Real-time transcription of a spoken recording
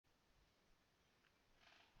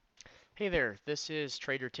Hey there, this is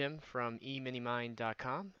Trader Tim from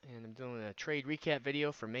eminimind.com, and I'm doing a trade recap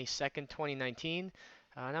video for May 2nd, 2019.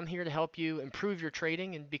 And I'm here to help you improve your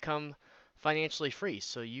trading and become financially free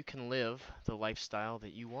so you can live the lifestyle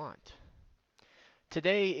that you want.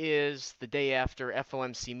 Today is the day after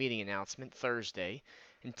FOMC meeting announcement, Thursday,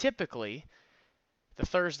 and typically the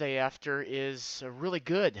Thursday after is a really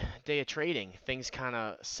good day of trading. Things kind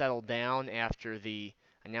of settle down after the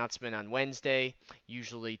announcement on Wednesday.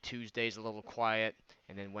 Usually Tuesday's a little quiet,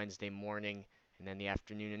 and then Wednesday morning, and then the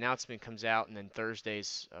afternoon announcement comes out, and then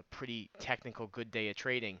Thursday's a pretty technical good day of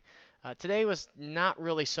trading. Today was not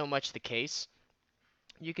really so much the case.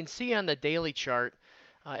 You can see on the daily chart,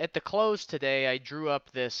 at the close today, I drew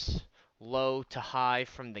up this low to high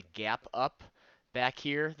from the gap up back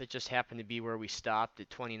here that just happened to be where we stopped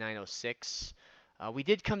at 2906. We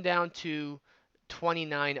did come down to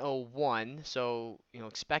 2901, so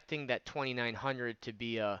expecting that 2900 to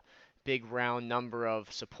be a big round number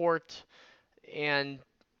of support, and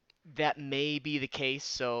that may be the case.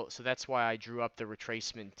 So that's why I drew up the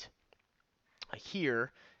retracement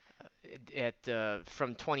here at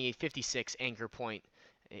from 2856 anchor point,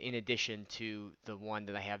 in addition to the one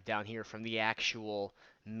that I have down here from the actual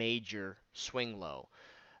major swing low.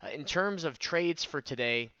 In terms of trades for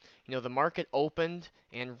today, the market opened,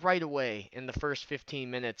 and right away in the first 15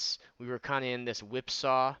 minutes, we were kind of in this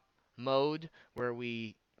whipsaw mode where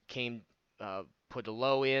we came, put a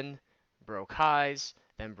low in, broke highs,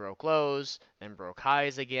 then broke lows, then broke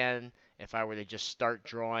highs again. If I were to just start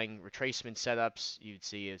drawing retracement setups, you'd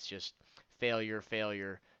see it's just failure,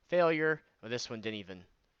 failure, failure. Well, this one didn't even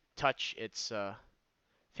touch its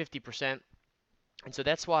 50%. And so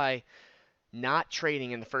that's why not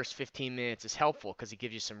trading in the first 15 minutes is helpful, because it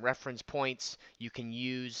gives you some reference points. You can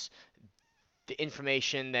use the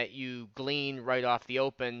information that you glean right off the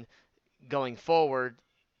open going forward.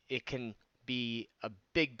 It can be a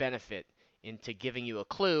big benefit into giving you a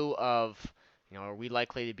clue of, are we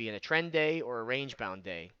likely to be in a trend day or a range bound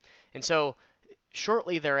day? And so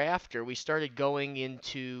shortly thereafter, we started going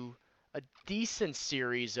into a decent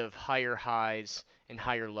series of higher highs and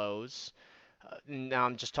higher lows. Now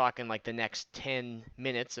I'm just talking like the next 10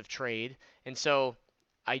 minutes of trade. And so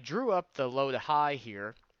I drew up the low to high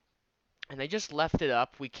here, and I just left it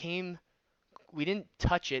up. We didn't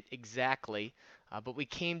touch it exactly, but we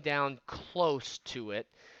came down close to it.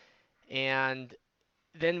 And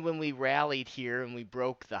then when we rallied here and we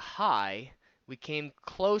broke the high, we came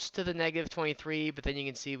close to the negative 23, but then you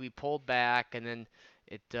can see we pulled back, and then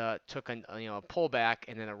it took a pullback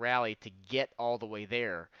and then a rally to get all the way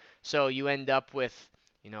there. So you end up with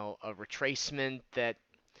a retracement that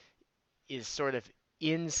is sort of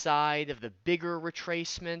inside of the bigger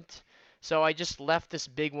retracement. So I just left this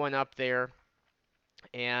big one up there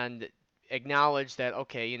and acknowledge that,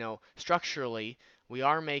 okay, structurally we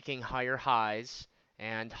are making higher highs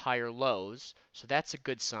and higher lows, so that's a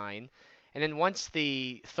good sign. And then once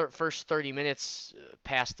the first 30 minutes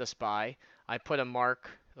passed us by, I put a mark,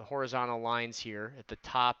 the horizontal lines here at the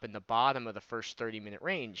top and the bottom of the first 30-minute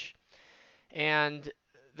range. And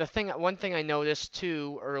one thing I noticed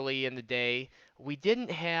too early in the day, we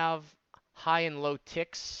didn't have high and low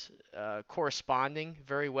ticks corresponding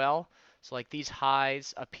very well. So like these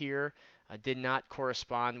highs up here did not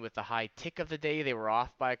correspond with the high tick of the day. They were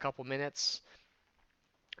off by a couple minutes.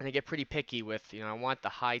 And I get pretty picky with, I want the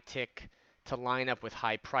high tick to line up with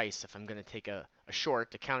high price if I'm going to take a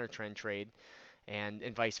short, a counter trend trade, and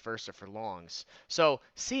vice versa for longs. So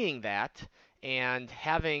seeing that and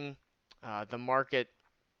having the market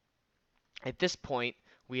at this point,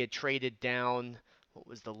 we had traded down. What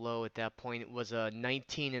was the low at that point? It was a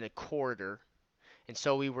 19 and a quarter. And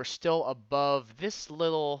so we were still above this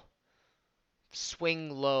little swing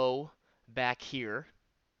low back here.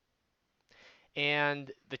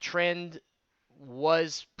 And the trend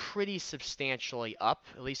was pretty substantially up,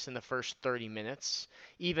 at least in the first 30 minutes,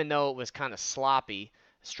 even though it was kind of sloppy.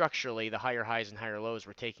 Structurally, the higher highs and higher lows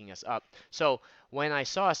were taking us up. So when I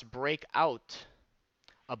saw us break out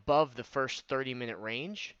above the first 30-minute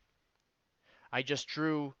range, I just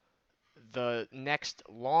drew the next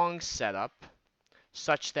long setup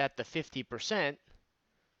such that the 50%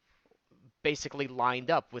 basically lined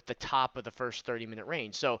up with the top of the first 30-minute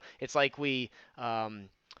range. So it's like we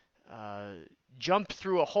jumped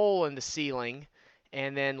through a hole in the ceiling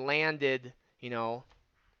and then landed, a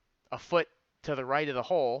foot to the right of the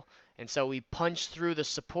hole. And so we punched through the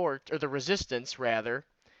support, or the resistance rather,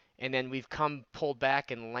 and then we've pulled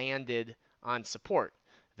back and landed on support.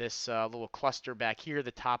 This little cluster back here,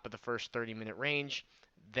 the top of the first 30-minute range,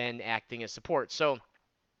 then acting as support. So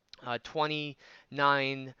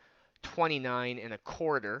 29, 29 and a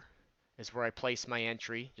quarter is where I place my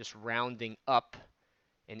entry, just rounding up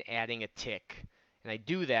and adding a tick. And I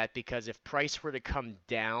do that because if price were to come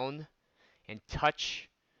down and touch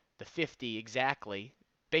the 50 exactly,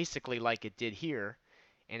 basically like it did here,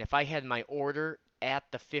 and if I had my order at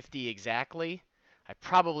the 50 exactly, I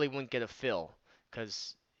probably wouldn't get a fill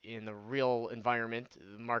because in the real environment,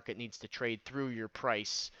 the market needs to trade through your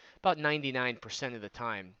price about 99% of the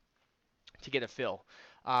time to get a fill.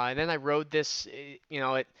 And then I rode this, it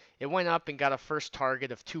went up and got a first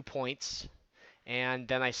target of 2 points, and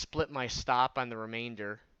then I split my stop on the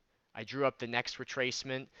remainder. I drew up the next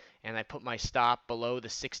retracement, and I put my stop below the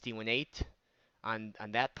 61.8 on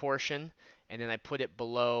that portion, and then I put it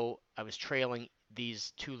below. I was trailing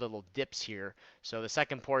these two little dips here, so the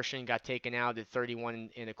second portion got taken out at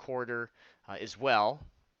 31.25 as well,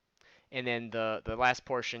 and then the last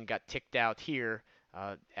portion got ticked out here,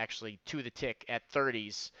 actually to the tick at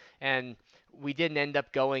 30s, and we didn't end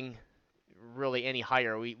up going really any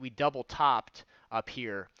higher. We double topped up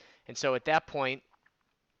here, and so at that point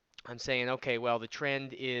I'm saying, okay, well, the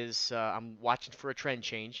trend is, I'm watching for a trend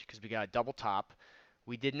change because we got a double top.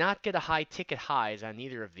 We did not get a high ticket highs on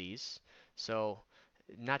either of these, so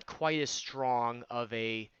not quite as strong of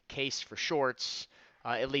a case for shorts,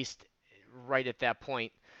 at least right at that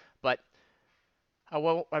point. But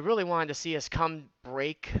what I really wanted to see us come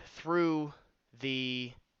break through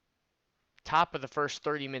the top of the first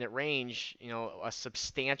 30-minute range, a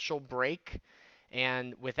substantial break.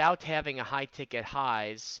 And without having a high ticket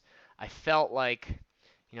highs, I felt like,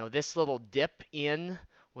 this little dip in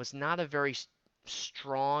was not a very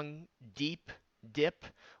strong, deep dip.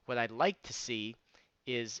 What I'd like to see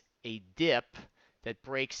is a dip that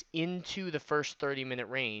breaks into the first 30-minute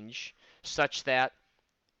range such that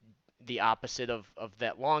the opposite of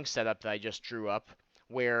that long setup that I just drew up,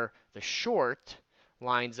 where the short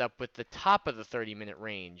lines up with the top of the 30-minute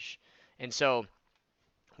range. And so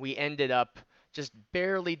we ended up just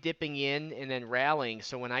barely dipping in and then rallying.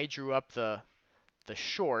 So when I drew up the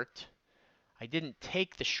short, I didn't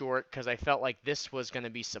take the short because I felt like this was going to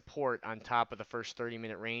be support on top of the first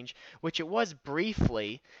 30-minute range, which it was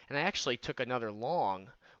briefly. And I actually took another long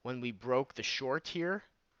when we broke the short here.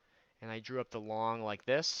 And I drew up the long like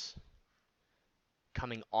this,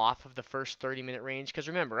 coming off of the first 30-minute range. Because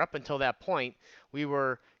remember, up until that point, we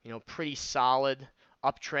were, pretty solid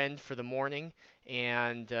uptrend for the morning.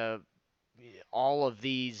 And all of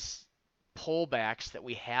these pullbacks that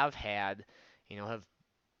we have had, have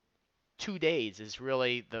 2 days is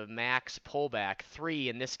really the max pullback, 3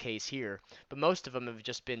 in this case here, but most of them have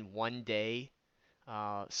just been 1 day.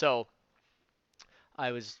 So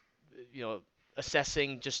I was,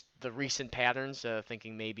 assessing just the recent patterns,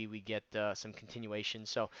 thinking maybe we get some continuation.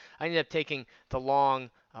 So I ended up taking the long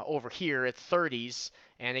over here at 30s,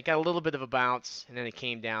 and it got a little bit of a bounce, and then it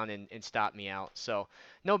came down and stopped me out. So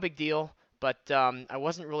no big deal, but I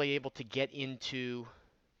wasn't really able to get into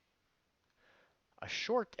a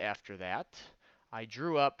short after that. I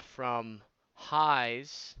drew up from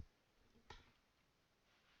highs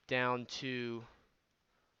down to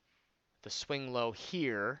the swing low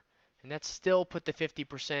here, and that still put the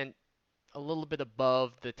 50% a little bit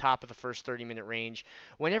above the top of the first 30-minute range.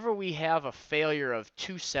 Whenever we have a failure of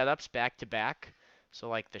two setups back to back, so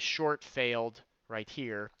like the short failed right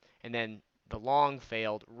here, and then the long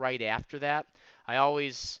failed right after that, I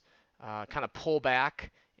always kind of pull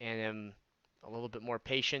back and am a little bit more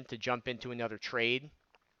patient to jump into another trade.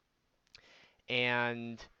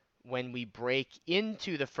 And when we break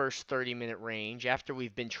into the first 30-minute range, after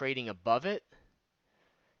we've been trading above it,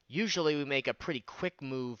 usually we make a pretty quick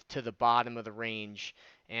move to the bottom of the range.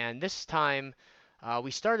 And this time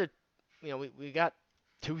we started, we got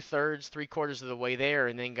 2/3, 3/4 of the way there,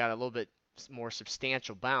 and then got a little bit more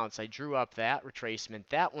substantial bounce. I drew up that retracement.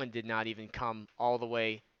 That one did not even come all the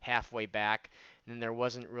way halfway back. And then there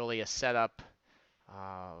wasn't really a setup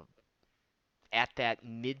at that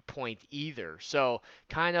midpoint either. So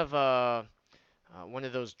kind of one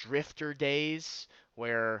of those drifter days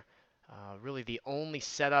where really the only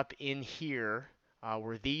setup in here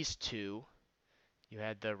were these two. You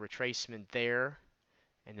had the retracement there,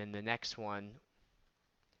 and then the next one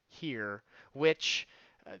here, which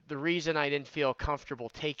the reason I didn't feel comfortable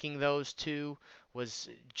taking those two was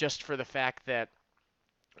just for the fact that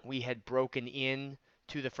we had broken in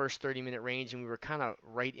to the first 30-minute range and we were kind of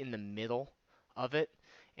right in the middle of it,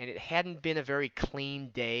 and it hadn't been a very clean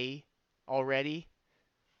day already.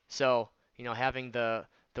 So, having the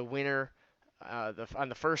winner on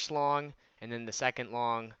the first long and then the second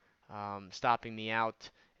long stopping me out,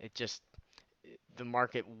 the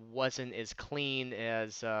market wasn't as clean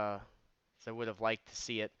as I would have liked to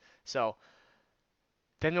see it. So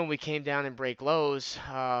Then when we came down and break lows,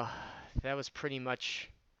 that was pretty much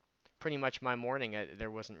my morning.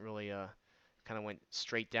 There wasn't really a kind of went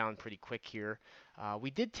straight down pretty quick here.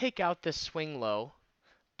 We did take out this swing low,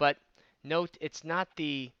 but note it's not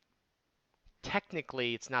the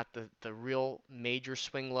technically it's not the real major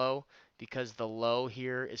swing low because the low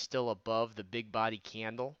here is still above the big body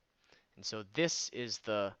candle. And so this is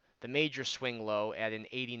the major swing low at an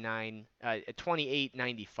 89 at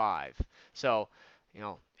 28.95. So,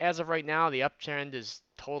 as of right now, the uptrend is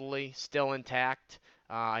totally still intact.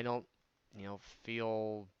 I don't,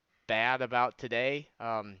 feel bad about today.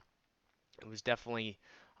 It was definitely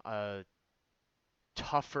a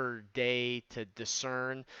tougher day to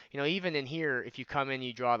discern. Even in here, if you come in,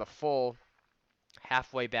 you draw the full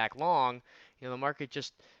halfway back long, the market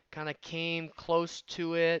just kind of came close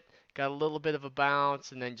to it, got a little bit of a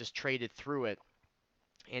bounce, and then just traded through it.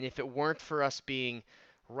 And if it weren't for us being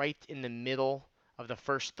right in the middle of the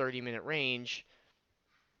first 30-minute range,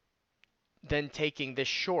 then taking this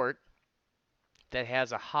short that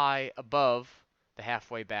has a high above the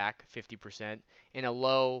halfway back, 50%, and a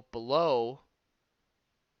low below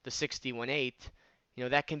the 61.8,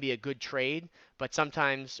 that can be a good trade. But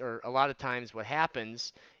sometimes, or a lot of times, what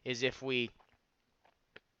happens is if we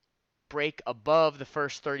break above the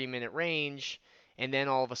first 30-minute range and then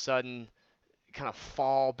all of a sudden kind of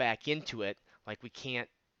fall back into it, like we can't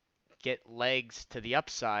get legs to the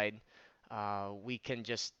upside, we can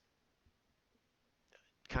just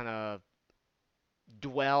kind of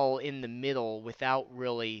dwell in the middle without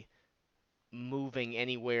really moving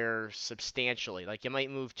anywhere substantially. Like you might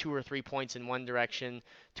move 2 or 3 points in one direction,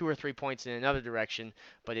 2 or 3 points in another direction,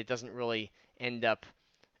 but it doesn't really end up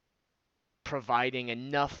providing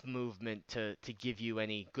enough movement to give you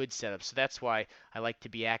any good setup. So that's why I like to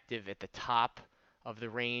be active at the top of the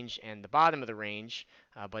range and the bottom of the range.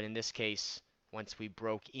 But in this case, once we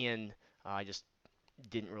broke in, I just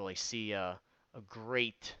didn't really see a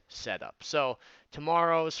great setup. So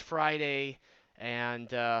tomorrow's Friday, and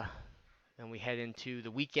then we head into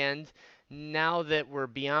the weekend. Now that we're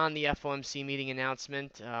beyond the FOMC meeting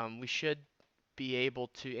announcement, we should be able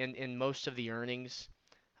to, and most of the earnings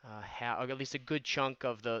or at least a good chunk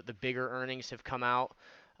of the bigger earnings have come out.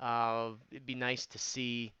 It'd be nice to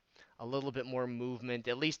see a little bit more movement,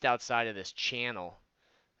 at least outside of this channel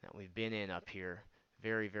that we've been in up here.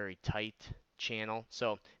 Very, very tight channel.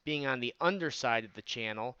 So being on the underside of the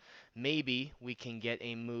channel, maybe we can get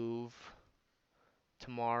a move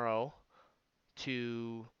tomorrow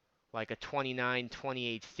to like a 29,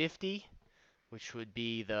 28.50, which would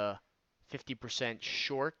be the 50%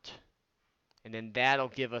 short. And then that'll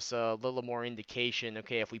give us a little more indication,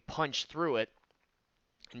 okay, if we punch through it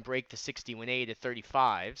and break the 61.8 at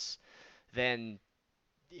 35s, then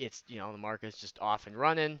it's, the market's just off and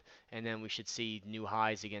running, and then we should see new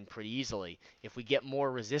highs again pretty easily. If we get more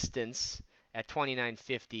resistance at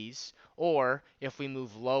 29.50s, or if we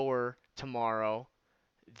move lower tomorrow,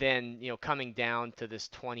 then, coming down to this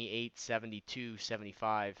 28.72,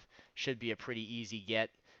 75 should be a pretty easy get.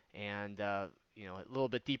 And a little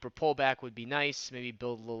bit deeper pullback would be nice. Maybe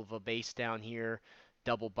build a little of a base down here,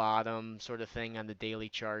 double bottom sort of thing on the daily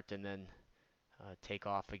chart, and then take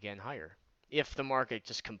off again higher. If the market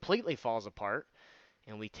just completely falls apart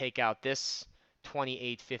and we take out this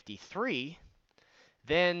 28.53,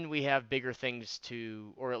 then we have bigger things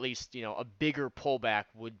to, or at least, a bigger pullback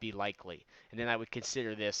would be likely. And then I would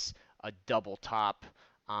consider this a double top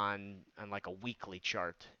on like a weekly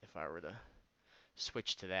chart if I were to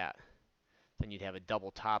switch to that. Then you'd have a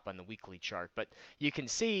double top on the weekly chart. But you can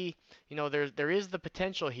see, there is the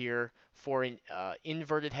potential here for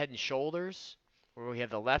inverted head and shoulders, where we have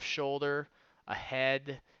the left shoulder, a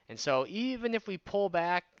head. And so even if we pull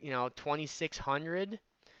back, 2,600,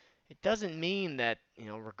 it doesn't mean that,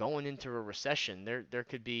 we're going into a recession. There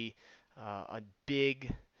could be a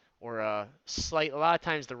big or a slight, a lot of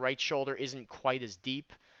times the right shoulder isn't quite as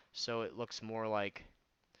deep, so it looks more like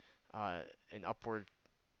an upward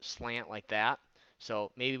slant like that.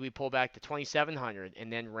 So maybe we pull back to 2,700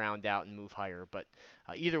 and then round out and move higher. But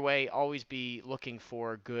either way, always be looking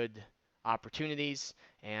for good opportunities,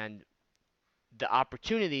 and the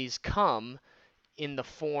opportunities come in the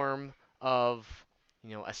form of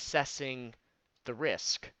assessing the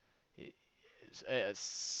risk. A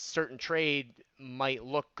certain trade might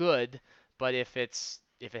look good, but if it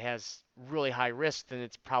has really high risk, then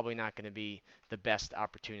it's probably not going to be the best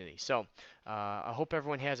opportunity. So I hope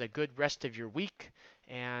everyone has a good rest of your week,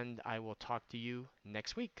 and I will talk to you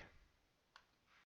next week.